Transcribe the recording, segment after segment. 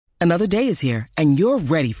Another day is here, and you're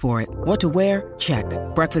ready for it. What to wear? Check.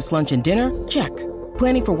 Breakfast, lunch, and dinner? Check.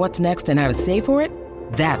 Planning for what's next and how to save for it?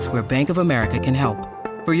 That's where Bank of America can help.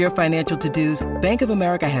 For your financial to-dos, Bank of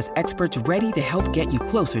America has experts ready to help get you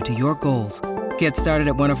closer to your goals. Get started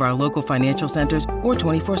at one of our local financial centers or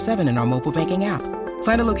 24/7 in our mobile banking app.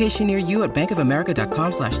 Find a location near you at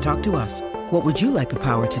bankofamerica.com/talktous. What would you like the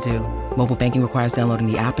power to do? Mobile banking requires downloading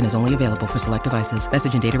the app and is only available for select devices.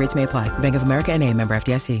 Message and data rates may apply. Bank of America N.A., member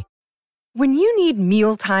FDIC. When you need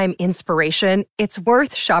mealtime inspiration, it's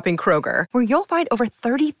worth shopping Kroger, where you'll find over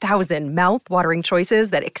 30,000 mouth-watering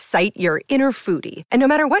choices that excite your inner foodie. And no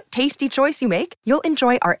matter what tasty choice you make, you'll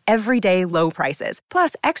enjoy our everyday low prices,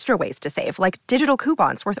 plus extra ways to save, like digital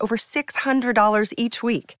coupons worth over $600 each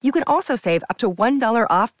week. You can also save up to $1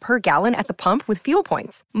 off per gallon at the pump with fuel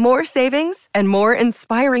points. More savings and more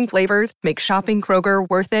inspiring flavors make shopping Kroger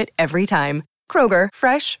worth it every time. Kroger,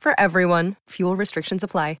 fresh for everyone. Fuel restrictions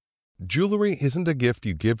apply. Jewelry isn't a gift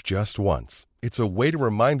you give just once. It's a way to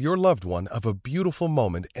remind your loved one of a beautiful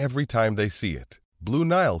moment every time they see it. Blue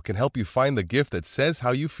Nile can help you find the gift that says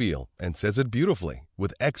how you feel and says it beautifully,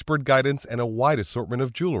 with expert guidance and a wide assortment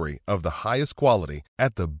of jewelry of the highest quality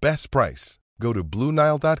at the best price. Go to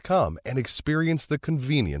BlueNile.com and experience the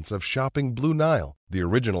convenience of shopping Blue Nile, the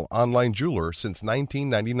original online jeweler since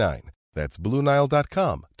 1999. That's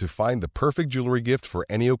BlueNile.com to find the perfect jewelry gift for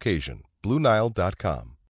any occasion. BlueNile.com.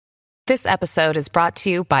 This episode is brought to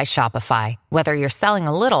you by Shopify. Whether you're selling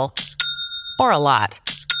a little or a lot,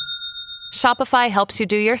 Shopify helps you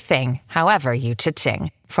do your thing, however you cha-ching.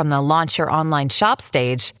 From the launch your online shop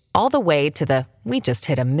stage, all the way to the we just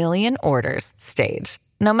hit 1 million orders stage.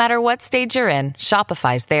 No matter what stage you're in,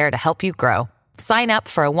 Shopify's there to help you grow. Sign up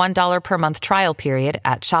for a $1 per month trial period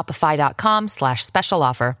at shopify.com/special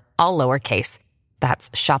offer, all lowercase. That's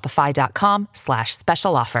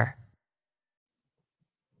shopify.com/special offer.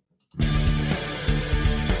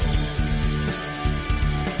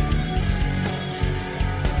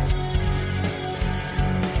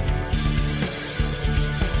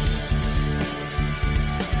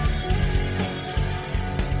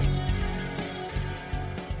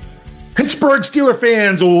 Pittsburgh Steelers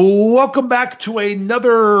fans, welcome back to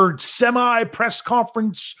another semi-press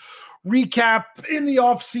conference recap in the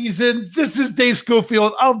offseason. This is Dave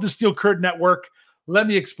Schofield of the Steel Curtain Network. Let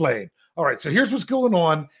me explain. All right, so here's what's going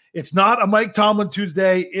on. It's not a Mike Tomlin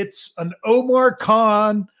Tuesday. It's an Omar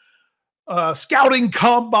Khan scouting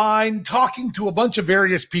combine talking to a bunch of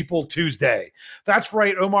various people Tuesday. That's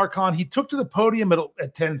right, Omar Khan. He took to the podium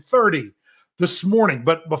at 10:30. This morning.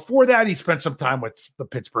 But before that, he spent some time with the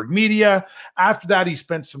Pittsburgh media. After that, he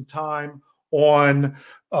spent some time on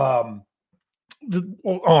what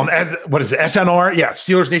is it, SNR? Yeah,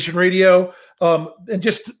 Steelers Nation Radio, and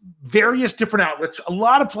just various different outlets. A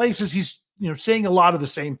lot of places he's saying a lot of the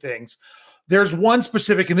same things. There's one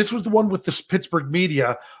specific, and this was the one with the Pittsburgh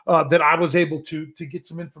media that I was able to get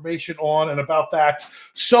some information on and about that.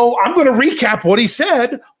 So I'm going to recap what he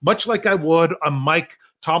said, much like I would a Mike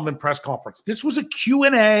Tomlin press conference. This was a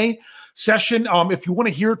Q&A session. If you want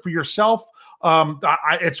to hear it for yourself,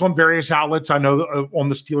 it's on various outlets. I know on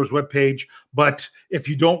the Steelers webpage, but if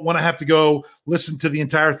you don't want to have to go listen to the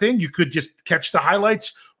entire thing, you could just catch the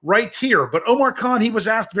highlights right here. But Omar Khan, he was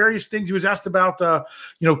asked various things. He was asked about,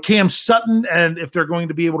 Cam Sutton and if they're going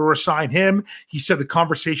to be able to resign him. He said the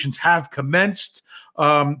conversations have commenced.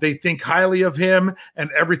 They think highly of him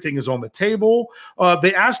and everything is on the table.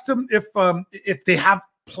 They asked him if they have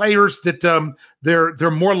players that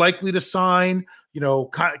they're more likely to sign,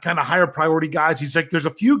 kind of higher priority guys. He's like, there's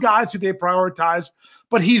a few guys who they prioritize,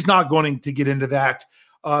 but he's not going to get into that.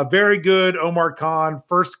 Very good, Omar Khan,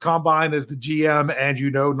 first combine as the GM, and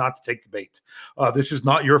not to take the bait. This is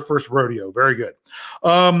not your first rodeo. Very good.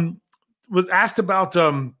 Was asked about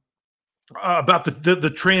the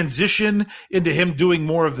transition into him doing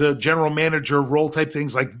more of the general manager role type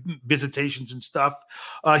things like visitations and stuff.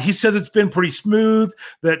 He said it's been pretty smooth,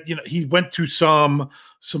 that he went to some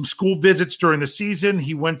school visits during the season.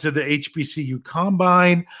 He went to the HBCU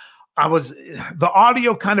combine. The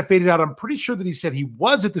audio kind of faded out. I'm pretty sure that he said he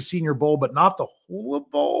was at the Senior Bowl, but not the Hula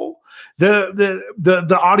Bowl.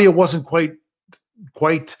 The audio wasn't quite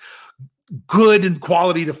good in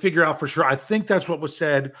quality to figure out for sure. I think that's what was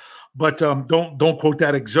said, but don't quote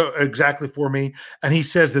that exactly for me. And he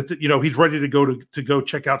says that he's ready to go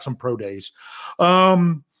check out some pro days.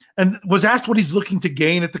 And was asked what he's looking to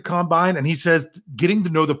gain at the combine, and he says getting to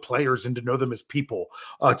know the players and to know them as people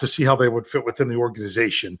to see how they would fit within the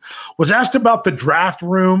organization. Was asked about the draft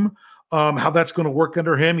room. how that's going to work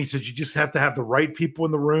under him. He says you just have to have the right people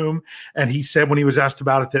in the room. And he said when he was asked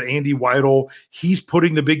about it that Andy Weidel, he's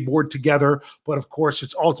putting the big board together. But of course,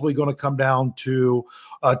 it's ultimately going to come down to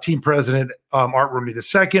team president Art Rooney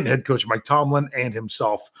II, head coach Mike Tomlin, and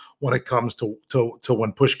himself when it comes to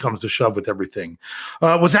when push comes to shove with everything.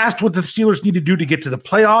 Was asked what the Steelers need to do to get to the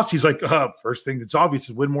playoffs. He's like, first thing that's obvious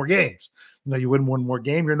is win more games. You win one more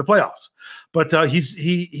game, you're in the playoffs. But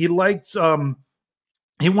he likes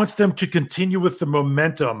he wants them to continue with the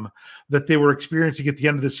momentum that they were experiencing at the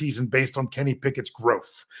end of the season based on Kenny Pickett's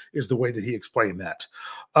growth, is the way that he explained that.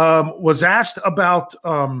 Was asked about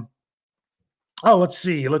about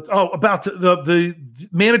the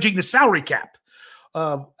managing the salary cap.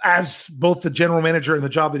 As both the general manager and the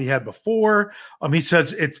job that he had before, he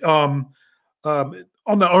says it's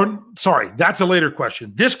that's a later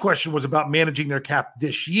question. This question was about managing their cap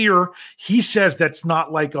this year. He says that's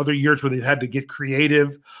not like other years where they've had to get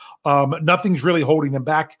creative. Nothing's really holding them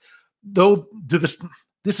back. Though,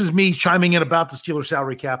 this is me chiming in about the Steelers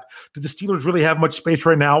salary cap. Do the Steelers really have much space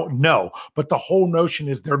right now? No. But the whole notion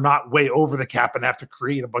is they're not way over the cap and have to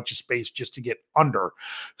create a bunch of space just to get under.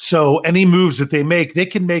 So any moves that they make, they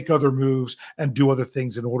can make other moves and do other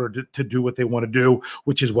things in order to do what they want to do,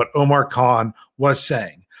 which is what Omar Khan was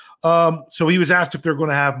saying. So he was asked if they're going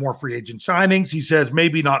to have more free agent signings. He says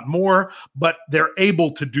maybe not more, but they're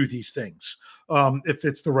able to do these things if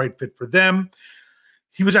it's the right fit for them.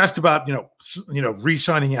 He was asked about,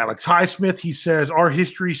 re-signing Alex Highsmith. He says, our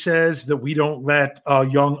history says that we don't let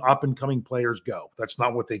young up-and-coming players go. That's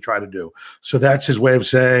not what they try to do. So that's his way of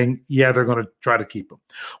saying, yeah, they're going to try to keep him.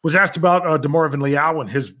 Was asked about DeMarvin Leal and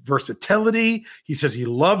his versatility. He says he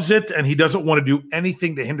loves it, and he doesn't want to do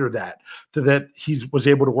anything to hinder that, he was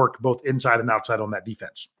able to work both inside and outside on that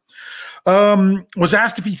defense. Was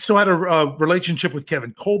asked if he still had a relationship with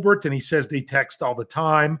Kevin Colbert, and he says they text all the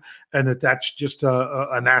time and that's just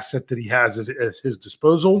an asset that he has at his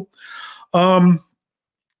disposal. And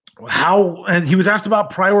he was asked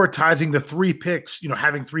about prioritizing the 3 picks,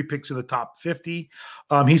 having 3 picks in the top 50.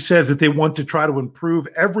 He says that they want to try to improve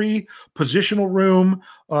every positional room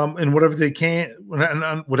in whatever they can,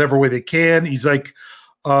 in whatever way they can. He's like,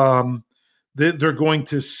 they're going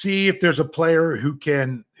to see if there's a player who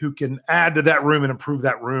can add to that room and improve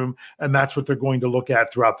that room, and that's what they're going to look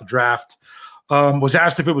at throughout the draft. Was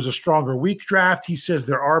asked if it was a strong or weak draft. He says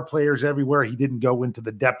there are players everywhere. He didn't go into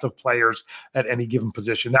the depth of players at any given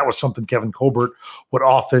position. That was something Kevin Colbert would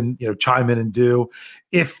often, chime in and do.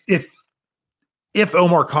 If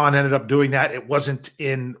Omar Khan ended up doing that, it wasn't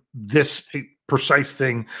in this precise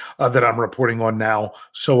thing that I'm reporting on now.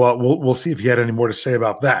 So we'll see if he had any more to say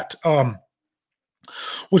about that.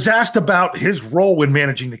 Was asked about his role in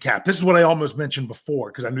managing the cap. This is what I almost mentioned before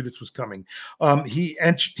because I knew this was coming. He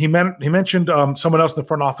mentioned someone else in the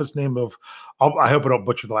front office name of, I hope I don't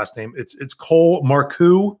butcher the last name. It's Cole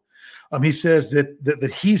Marcoux. He says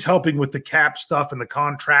that he's helping with the cap stuff and the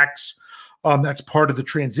contracts. That's part of the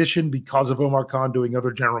transition because of Omar Khan doing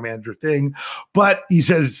other general manager thing. But he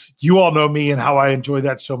says, you all know me and how I enjoy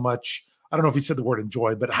that so much. I don't know if he said the word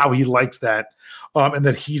enjoy, but how he likes that, and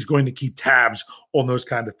that he's going to keep tabs on those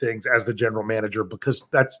kind of things as the general manager because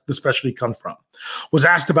that's the specialty he comes from. Was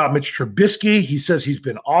asked about Mitch Trubisky. He says he's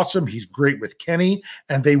been awesome. He's great with Kenny,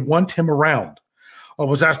 and they want him around.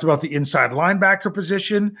 Was asked about the inside linebacker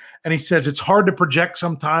position, and he says it's hard to project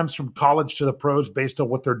sometimes from college to the pros based on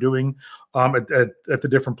what they're doing at the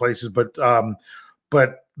different places,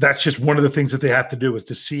 but that's just one of the things that they have to do is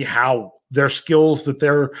to see how their skills that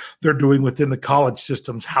they're doing within the college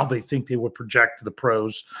systems, how they think they would project to the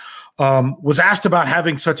pros. Was asked about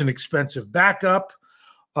having such an expensive backup.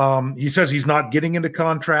 He says he's not getting into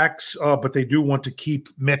contracts, but they do want to keep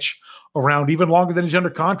Mitch around even longer than he's under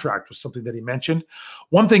contract was something that he mentioned.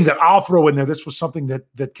 One thing that I'll throw in there, this was something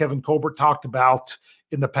that Kevin Colbert talked about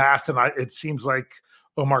in the past, and it seems like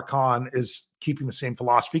Omar Khan is keeping the same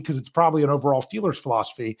philosophy because it's probably an overall Steelers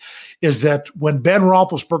philosophy, is that when Ben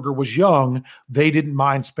Roethlisberger was young, they didn't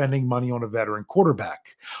mind spending money on a veteran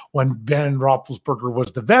quarterback. When Ben Roethlisberger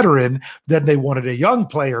was the veteran, then they wanted a young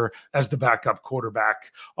player as the backup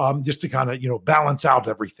quarterback, just to kind of, balance out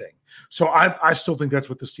everything. So I still think that's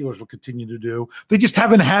what the Steelers will continue to do. They just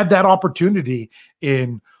haven't had that opportunity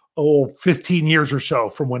in 15 years or so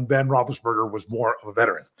from when Ben Roethlisberger was more of a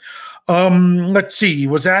veteran. Let's see. He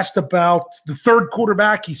was asked about the third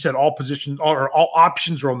quarterback. He said all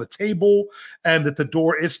options are on the table and that the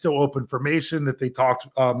door is still open for Mason, that they talked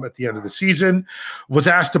at the end of the season. Was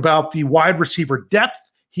asked about the wide receiver depth.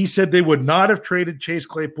 He said they would not have traded Chase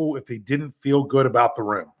Claypool if they didn't feel good about the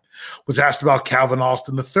room. Was asked about Calvin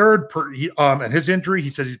Austin III and his injury. He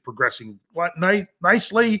says he's progressing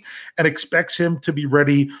nicely and expects him to be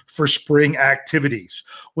ready for spring activities.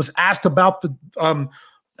 Was asked about the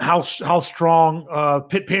how strong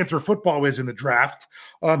Pitt Panther football is in the draft.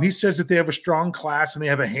 He says that they have a strong class and they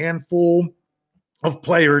have a handful of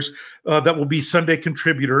players that will be Sunday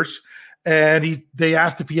contributors. And they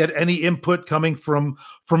asked if he had any input coming from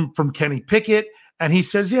Kenny Pickett, and he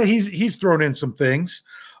says, yeah, he's thrown in some things.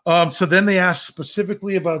 So then they asked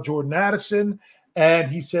specifically about Jordan Addison,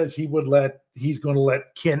 and he says he's going to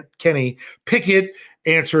let Kenny Pickett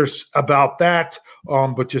answer about that,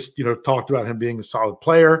 but just talked about him being a solid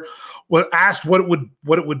player. Well, asked what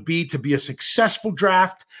it would be to be a successful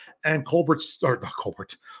draft, and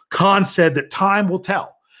Khan said that time will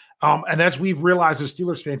tell. And as we've realized as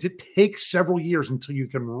Steelers fans, it takes several years until you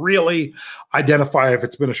can really identify if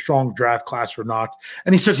it's been a strong draft class or not.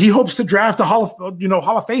 And he says he hopes to draft a Hall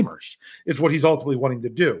of Famers is what he's ultimately wanting to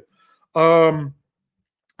do.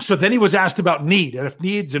 So then he was asked about need and if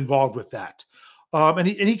need's involved with that. And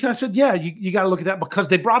he kind of said, yeah, you got to look at that, because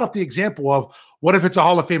they brought up the example of what if it's a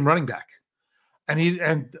Hall of Fame running back?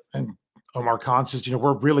 And Omar Khan says,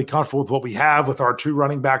 we're really comfortable with what we have with our 2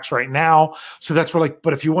 running backs right now. So that's where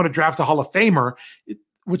but if you want to draft a Hall of Famer,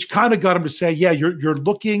 which kind of got him to say, yeah, you're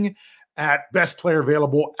looking at best player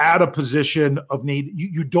available at a position of need.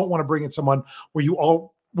 You don't want to bring in someone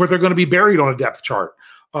where they're going to be buried on a depth chart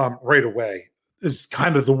right away. Is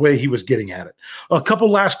kind of the way he was getting at it. A couple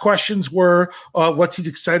last questions were what he's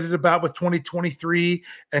excited about with 2023.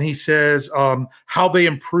 And he says how they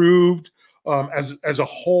improved as a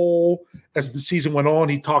whole as the season went on.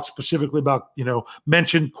 He talked specifically about,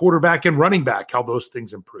 mentioned quarterback and running back, how those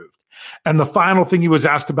things improved. And the final thing he was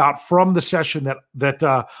asked about from the session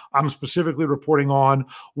that I'm specifically reporting on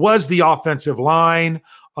was the offensive line.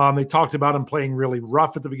 They talked about him playing really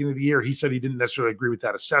rough at the beginning of the year. He said he didn't necessarily agree with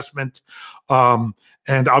that assessment.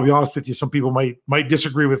 And I'll be honest with you, some people might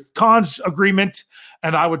disagree with Khan's agreement.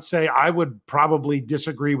 And I would say I would probably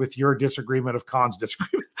disagree with your disagreement of Khan's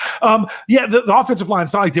disagreement. The offensive line,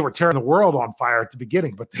 it's not like they were tearing the world on fire at the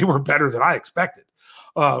beginning, but they were better than I expected.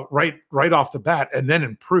 Right off the bat, and then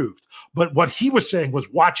improved. But what he was saying was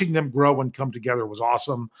watching them grow and come together was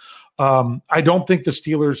awesome. I don't think the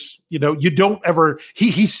Steelers, you don't ever,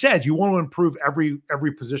 he said you want to improve every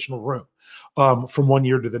positional room from one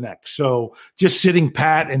year to the next. So just sitting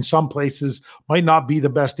pat in some places might not be the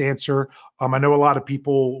best answer. I know a lot of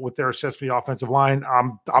people with their assessment of the offensive line.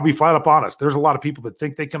 I'll be flat up honest. There's a lot of people that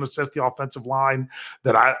think they can assess the offensive line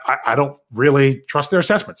that I don't really trust their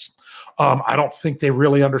assessments. I don't think they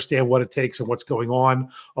really understand what it takes and what's going on.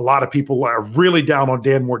 A lot of people are really down on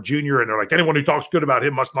Dan Moore Jr. and they're like, anyone who talks good about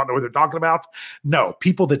him must not know what they're talking about. No,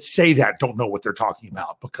 people that say that don't know what they're talking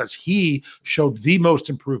about, because he showed the most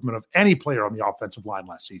improvement of any player on the offensive line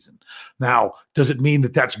last season. Now, does it mean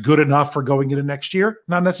that that's good enough for going into next year?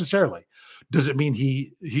 Not necessarily. Does it mean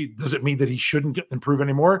does it mean that he shouldn't improve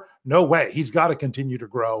anymore? No way. He's got to continue to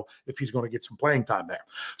grow if he's going to get some playing time there.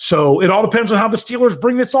 So it all depends on how the Steelers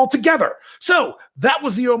bring this all together. So that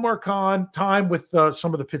was the Omar Khan time with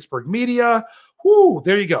some of the Pittsburgh media. Whoo,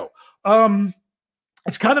 there you go.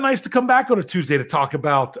 It's kind of nice to come back on a Tuesday to talk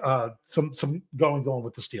about some goings on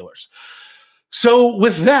with the Steelers. So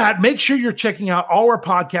with that, make sure you're checking out all our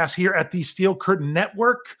podcasts here at the Steel Curtain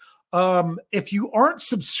Network. If you aren't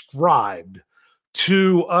subscribed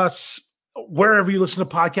to us wherever you listen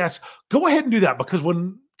to podcasts, go ahead and do that, because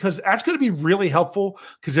that's going to be really helpful,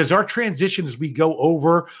 because as our transition, as we go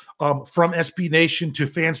over from SB Nation to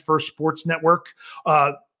Fans First Sports Network,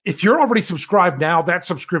 if you're already subscribed now, that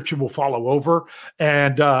subscription will follow over,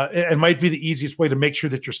 and it might be the easiest way to make sure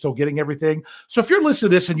that you're still getting everything. So if you're listening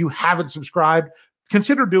to this and you haven't subscribed,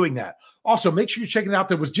 consider doing that. Also, make sure you're checking it out.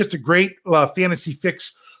 There was just a great Fantasy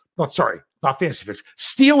Fix. Not Fantasy Fix,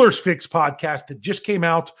 Steelers Fix podcast that just came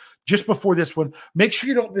out just before this one. Make sure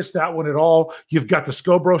you don't miss that one at all. You've got the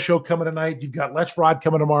Scobro Show coming tonight. You've got Let's Ride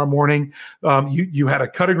coming tomorrow morning. You had a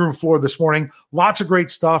cutting room floor this morning. Lots of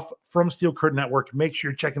great stuff from Steel Curtain Network. Make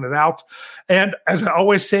sure you're checking it out. And as I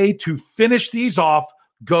always say, to finish these off,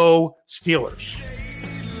 go Steelers.